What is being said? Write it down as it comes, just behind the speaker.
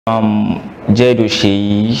Jedo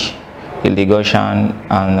Sheyi, a Lagosian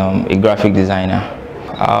and a graphic designer.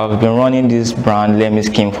 I've been running this brand Lemmy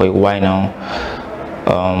scheme for a while now,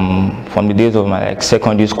 from the days of my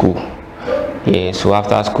secondary school. Yeah, so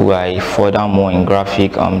after school I further more in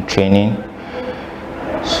graphic training.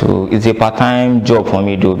 So it's a part-time job for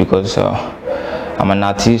me though, because I'm an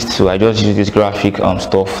artist, so I just use this graphic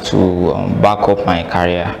stuff to back up my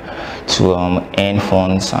career, to earn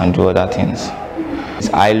funds and do other things.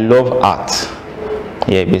 I love art,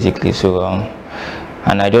 yeah, basically. So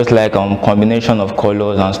and I just like combination of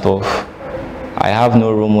colors and stuff. I have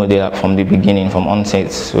no role model from the beginning, from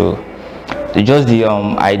onset, so just the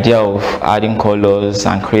idea of adding colors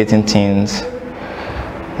and creating things,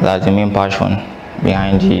 that's the main passion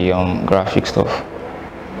behind the graphic stuff.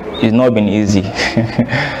 It's not been easy.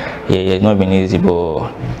 Yeah, it's not been easy,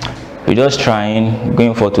 but we're just trying,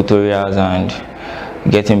 going for tutorials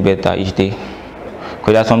and getting better each day.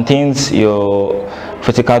 Because there are some things your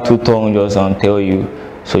physical tutor will just tell you,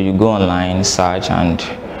 so you go online, search, and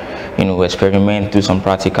experiment, do some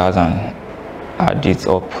practicals, and add it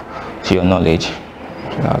up to your knowledge.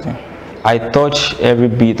 I touch every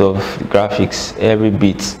bit of graphics, every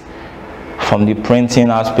bit, from the printing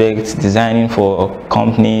aspect, designing for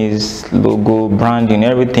companies, logo, branding,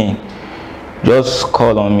 everything. Just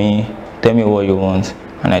call on me, tell me what you want,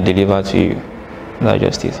 and I deliver to you. That's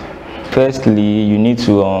just it. Firstly, you need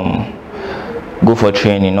to go for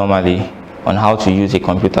training normally on how to use a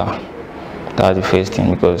computer. That's the first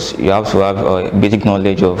thing, because you have to have a basic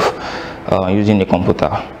knowledge of using a computer.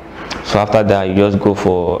 So after that, you just go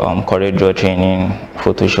for CorelDRAW training,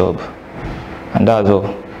 Photoshop, and that's all.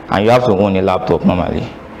 And you have to own a laptop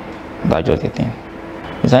normally. That's just the thing.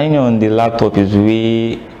 Designing on the laptop is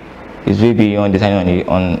way beyond designing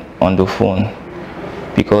on the phone,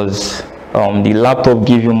 because the laptop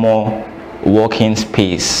gives you more working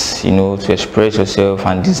space, to express yourself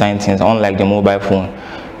and design things. Unlike the mobile phone,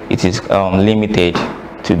 it is limited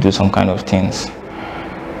to do some kind of things.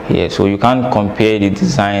 Yeah, so you can't compare the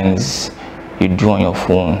designs you do on your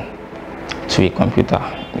phone to a computer.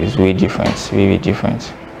 It's way different, way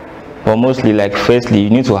different. But mostly, firstly, you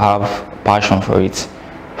need to have passion for it.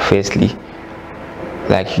 Firstly,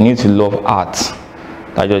 you need to love art.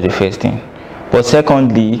 That's just the first thing. But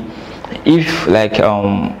secondly, if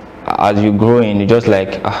as you grow in, you just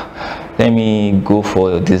let me go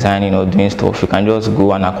for designing or doing stuff, you can just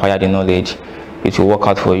go and acquire the knowledge. It will work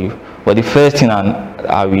out for you. But the first thing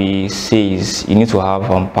I will say is you need to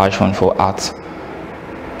have passion for art,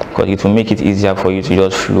 because it will make it easier for you to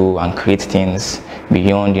just flow and create things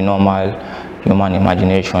beyond the normal human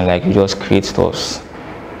imagination. You just create stuff.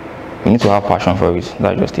 You need to have passion for it.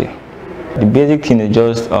 That's just it. The basic thing is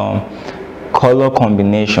just color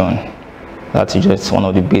combination. That's just one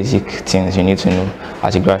of the basic things you need to know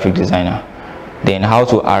as a graphic designer. Then how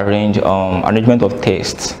to arrange arrangement of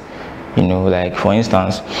text. For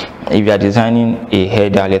instance, if you are designing a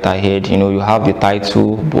header, letterhead, you have the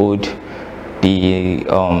title, bold, the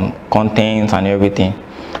contents and everything.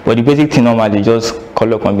 But the basic thing normally is just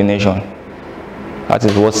color combination. That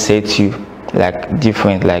is what sets you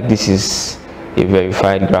different. This is a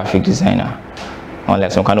verified graphic designer.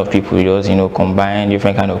 Unlike some kind of people who just combine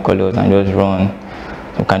different kind of colors and just run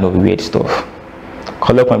some kind of weird stuff.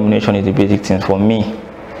 Color combination is the basic thing for me.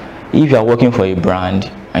 If you are working for a brand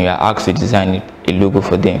and you are asked to design a logo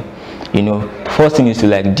for them, first thing is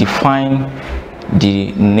to define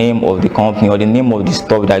the name of the company or the name of the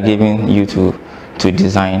stuff they're giving you to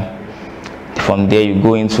design. From there you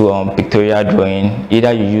go into pictorial drawing.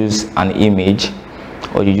 Either you use an image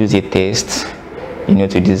or you use a text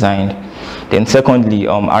to design. Then secondly,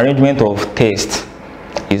 arrangement of text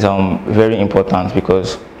is very important,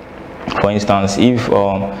 because for instance, if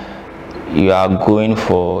you are going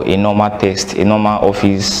for a normal text, a normal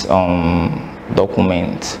office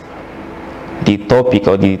document, the topic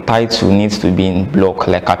or the title needs to be in block,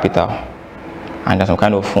 capital, and there's some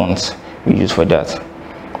kind of fonts we use for that.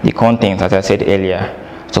 The content, as I said earlier,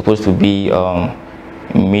 is supposed to be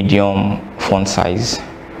medium font size.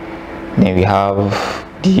 Then we have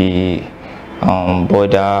the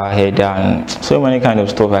border, header, and so many kind of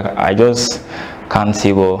stuff. I just can't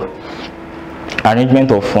say, but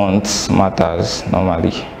arrangement of fonts matters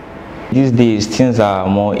normally. These days things are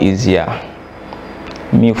more easier.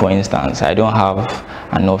 Me, for instance, I don't have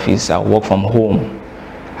an office. I work from home.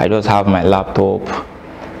 I just have my laptop,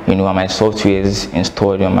 and my software is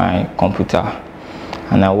installed on my computer,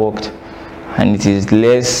 and I worked. And it is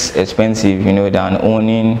less expensive, than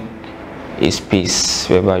owning a space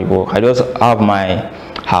wherever you work. I just have my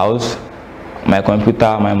house, my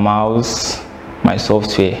computer, my mouse, my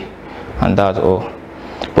software, and that's all.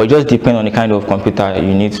 but it just depends on the kind of computer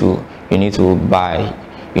you need to buy.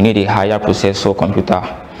 You need a higher processor computer,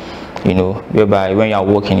 you know, whereby when you are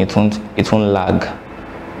working it won't lag.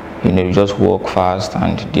 You know, you just work fast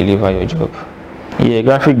and deliver your job. Yeah,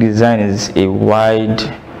 graphic design is a wide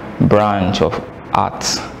branch of art.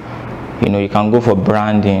 You know, you can go for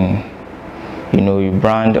branding. You know, you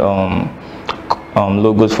brand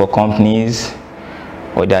logos for companies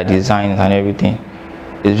or their designs and everything.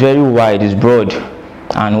 It's very wide, it's broad,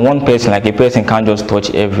 and one person, like a person, can't just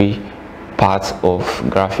touch every part of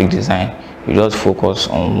graphic design. You just focus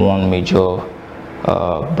on one major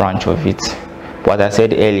branch of it. But as I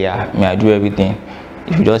said earlier, I do everything.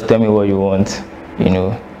 If you just tell me what you want, you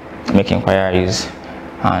know, make inquiries,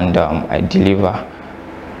 and I deliver.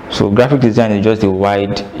 So graphic design is just a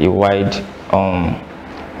wide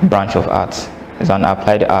branch of art. It's an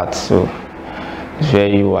applied art, so it's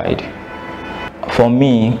very wide. For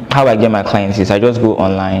me, how I get my clients is I just go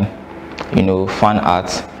online, you know, fan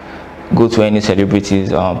art, go to any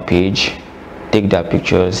celebrities page, take their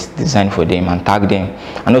pictures, design for them and tag them,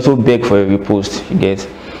 and also beg for a repost. You get?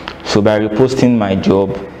 So by reposting my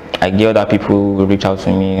job, I get other people who reach out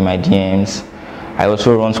to me in my DMs. I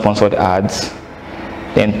also run sponsored ads.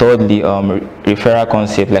 Then thirdly, referral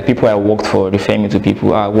concept, like people I worked for refer me to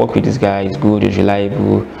people. I work with this guy, he's good, he's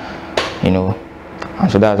reliable, you know.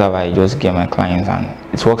 And so that's how I just get my clients, and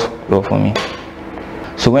it works well for me.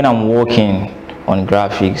 So when I'm working on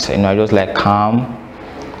graphics, you know, I just like calm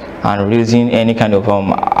and using any kind of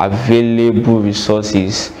available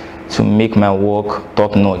resources to make my work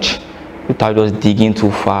top notch without just digging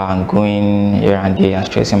too far and going here and there and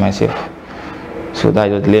stressing myself. So that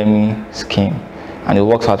just let me scheme, and it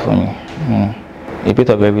works out for me. A bit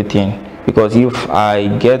of everything, because if I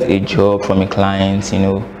get a job from a client, you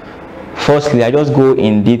know, firstly I just go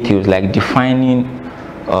in details, like defining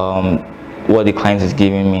what the client is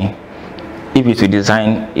giving me. If it's to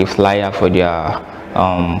design a flyer for their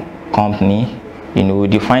company, you know,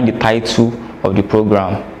 define the title of the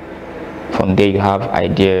program. From there you have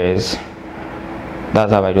ideas.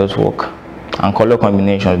 That's how I just work. And color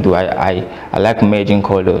combinations, do I like merging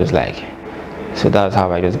colors, like, so that's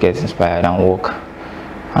how I just get inspired and work,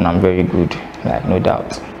 and I'm very good, like, no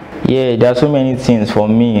doubt. Yeah, there are so many things for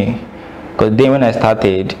me, because then when I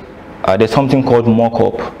started, there's something called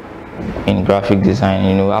mock-up in graphic design.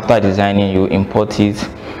 You know, after designing, you import it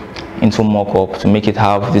into mock-up to make it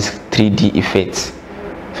have this 3D effects.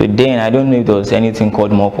 So then I don't know if there was anything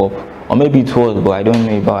called mock-up, or maybe it was, but I don't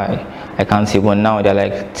know if I can't say. But now they're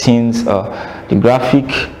like things, the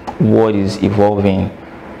graphic world is evolving.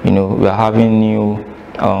 You know, we are having new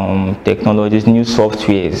technologies, new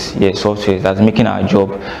softwares. Yeah, softwares that's making our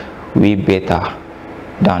job way better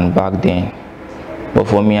than back then. But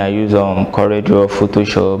for me, I use CorelDRAW,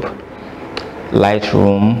 Photoshop,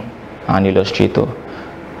 Lightroom, and Illustrator.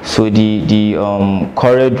 So the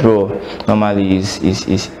CorelDRAW normally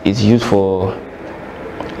is used for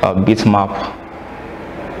bitmap.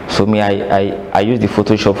 So me, I use the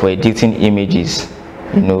Photoshop for editing images,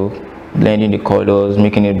 you know, blending the colors,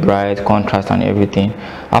 making it bright, contrast and everything.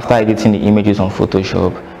 After editing the images on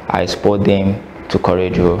Photoshop, I export them to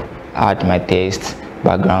CorelDRAW, add my text,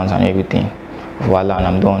 backgrounds and everything. Voila, and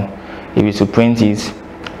I'm done. If it's to print it,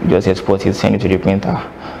 you just export it, send it to the printer,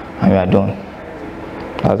 and we are done.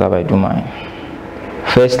 That's how I do mine.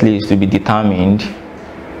 Firstly is to be determined.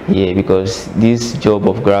 Yeah, because this job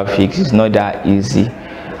of graphics is not that easy,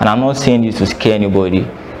 and I'm not saying this to scare anybody.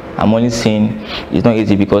 I'm only saying it's not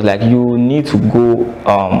easy because, like, you need to go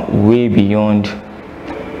way beyond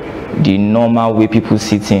the normal way people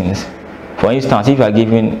see things. For instance, if you are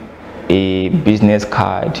given a business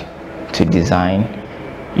card to design,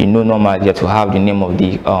 you know, normally you have to have the name of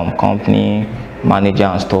the company, manager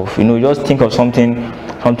and stuff. You know, just think of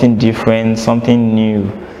something different, something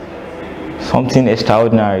new, something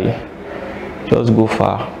extraordinary. Just go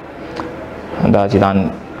far, and that's it.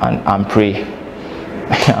 And pray.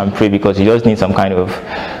 And pray, because you just need some kind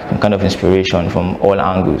of inspiration from all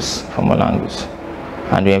angles,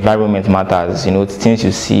 and the environment matters. You know, the things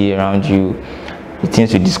you see around you, the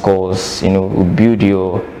things you discuss, you know, will build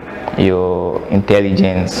your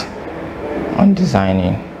intelligence on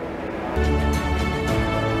designing.